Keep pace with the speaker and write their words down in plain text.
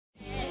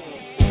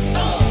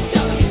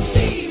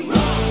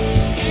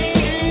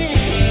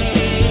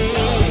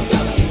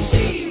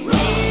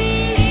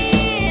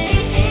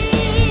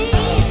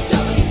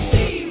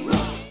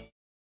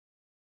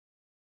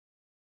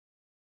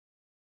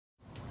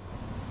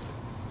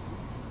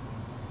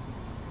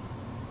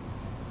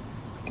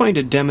going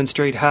to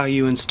demonstrate how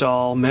you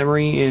install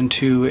memory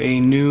into a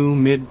new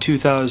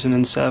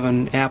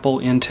mid-2007 Apple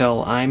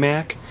Intel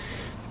iMac.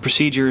 The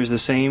procedure is the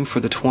same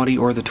for the 20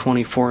 or the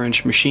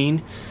 24-inch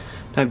machine.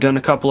 I've done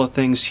a couple of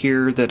things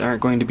here that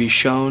aren't going to be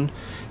shown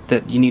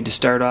that you need to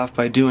start off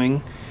by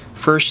doing.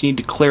 First, you need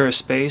to clear a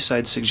space.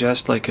 I'd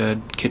suggest like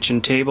a kitchen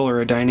table or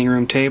a dining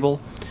room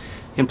table,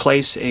 and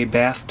place a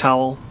bath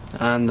towel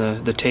on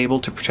the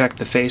table to protect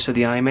the face of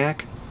the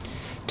iMac.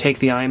 Take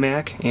the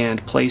iMac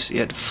and place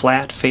it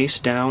flat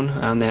face down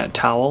on that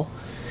towel,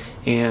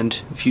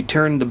 and if you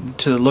turn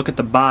to look at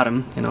the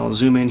bottom, and I'll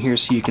zoom in here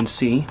so you can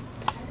see,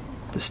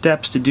 the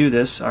steps to do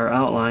this are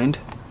outlined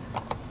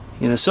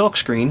in a silk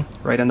screen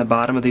right on the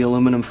bottom of the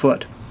aluminum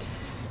foot.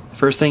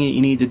 First thing that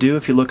you need to do,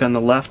 if you look on the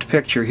left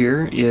picture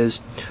here, is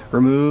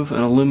remove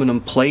an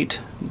aluminum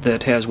plate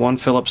that has one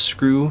Phillips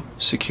screw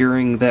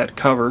securing that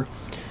cover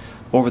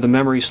over the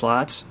memory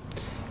slots,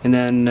 and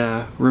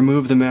then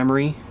remove the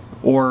memory,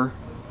 or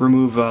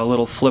remove a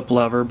little flip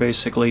lever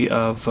basically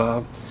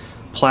of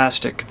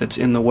plastic that's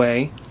in the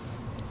way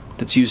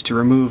that's used to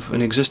remove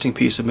an existing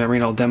piece of memory,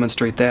 and I'll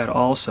demonstrate that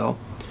also.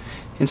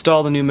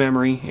 Install the new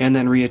memory and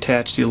then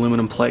reattach the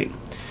aluminum plate.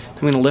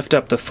 I'm going to lift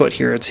up the foot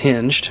here, it's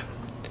hinged,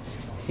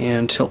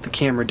 and tilt the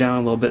camera down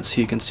a little bit so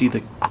you can see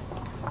the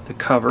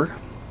cover.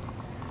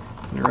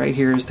 And right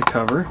here is the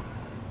cover.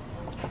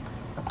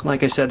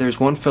 Like I said, there's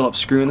one Phillips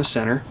screw in the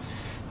center,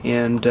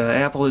 and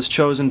Apple has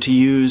chosen to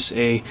use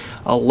a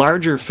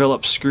larger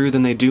Phillips screw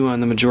than they do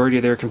on the majority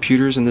of their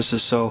computers, and this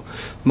is so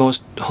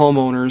most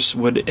homeowners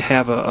would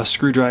have a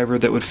screwdriver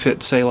that would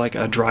fit, say, like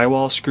a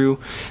drywall screw.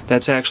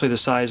 That's actually the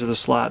size of the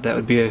slot. That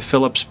would be a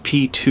Phillips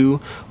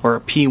P2 or a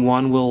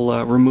P1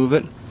 will remove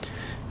it.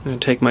 I'm going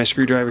to take my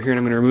screwdriver here and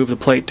I'm going to remove the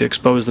plate to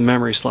expose the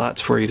memory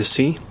slots for you to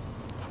see.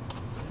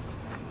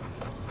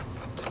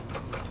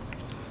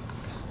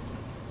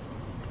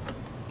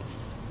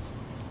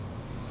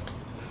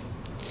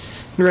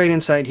 Right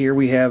inside here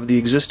we have the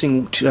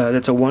existing,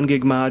 that's a 1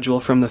 gig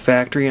module from the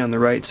factory on the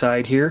right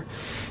side here,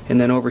 and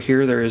then over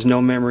here there is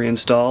no memory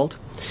installed,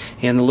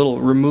 and the little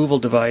removal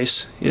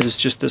device is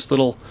just this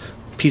little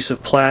piece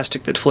of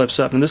plastic that flips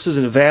up, and this is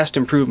a vast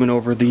improvement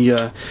over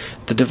the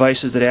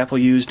devices that Apple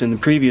used in the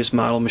previous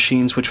model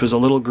machines, which was a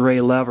little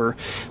gray lever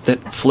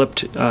that flipped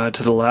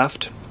to the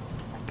left,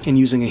 and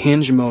using a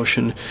hinge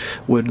motion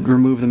would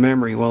remove the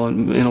memory. Well,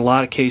 in a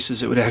lot of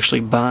cases it would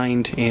actually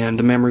bind, and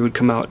the memory would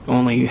come out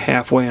only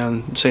halfway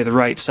on, say, the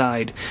right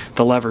side,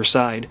 the lever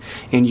side,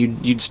 and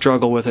you'd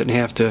struggle with it and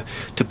have to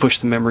push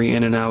the memory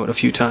in and out a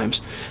few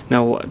times.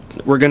 Now,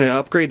 we're going to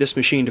upgrade this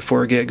machine to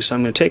 4 gigs, so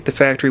I'm going to take the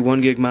factory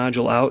 1 gig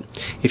module out.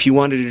 If you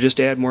wanted to just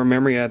add more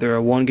memory, either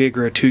a 1 gig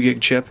or a 2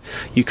 gig chip,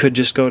 you could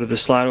just go to the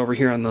slot over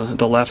here on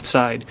the left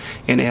side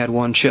and add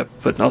one chip,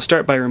 but I'll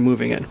start by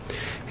removing it.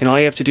 And all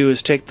you have to do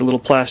is take the little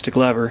plastic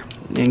lever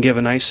and give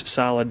a nice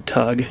solid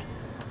tug.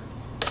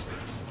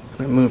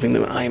 I'm moving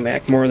the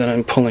iMac more than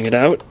I'm pulling it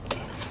out.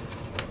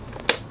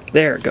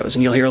 There it goes,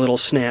 and you'll hear a little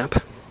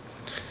snap.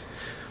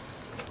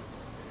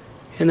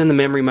 And then the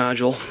memory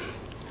module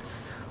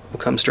will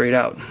come straight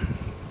out.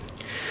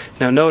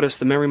 Now notice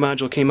the memory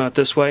module came out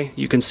this way.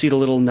 You can see the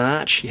little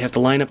notch. You have to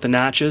line up the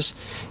notches,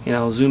 and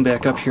I'll zoom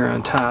back up here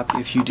on top.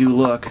 If you do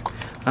look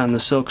on the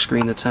silk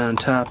screen that's on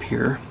top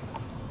here,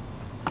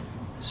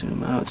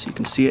 zoom out so you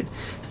can see it,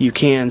 you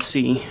can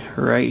see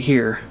right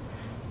here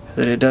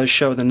that it does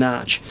show the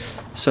notch.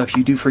 So if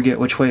you do forget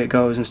which way it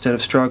goes, instead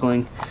of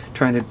struggling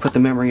trying to put the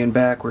memory in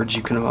backwards,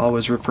 you can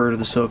always refer to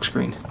the silk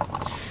screen.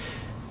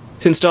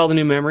 To install the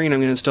new memory, and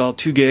I'm going to install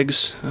 2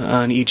 gigs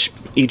on each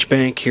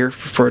bank here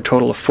for a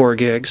total of 4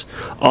 gigs,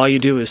 all you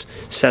do is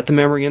set the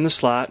memory in the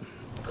slot,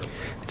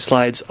 it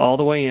slides all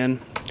the way in,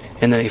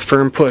 and then a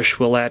firm push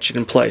will latch it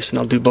in place, and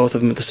I'll do both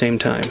of them at the same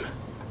time.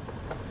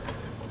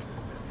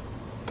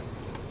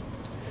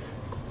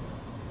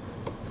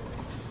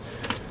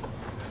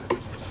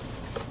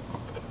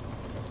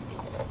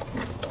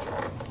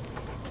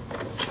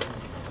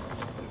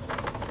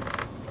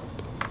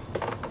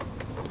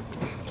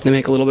 They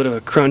make a little bit of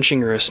a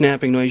crunching or a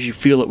snapping noise. You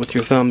feel it with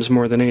your thumbs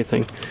more than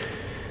anything.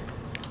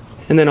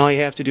 And then all you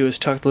have to do is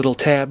tuck the little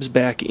tabs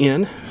back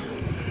in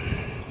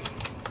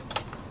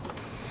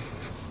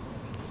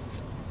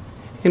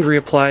and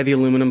reapply the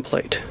aluminum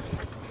plate.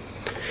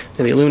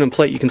 Now the aluminum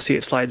plate, you can see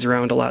it slides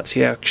around a lot, so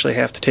you actually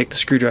have to take the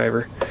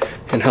screwdriver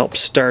and help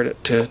start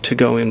it to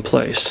go in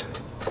place.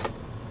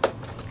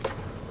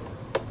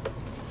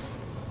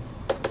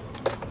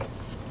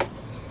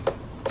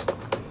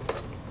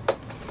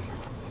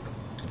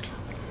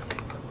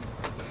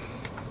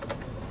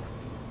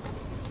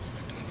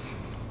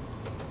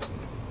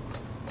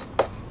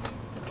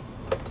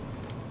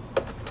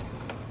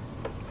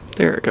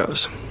 There it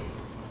goes.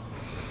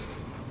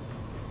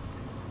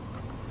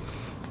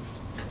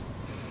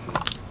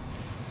 And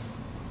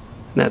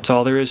that's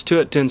all there is to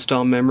it to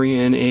install memory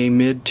in a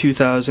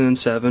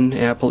mid-2007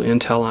 Apple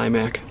Intel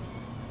iMac.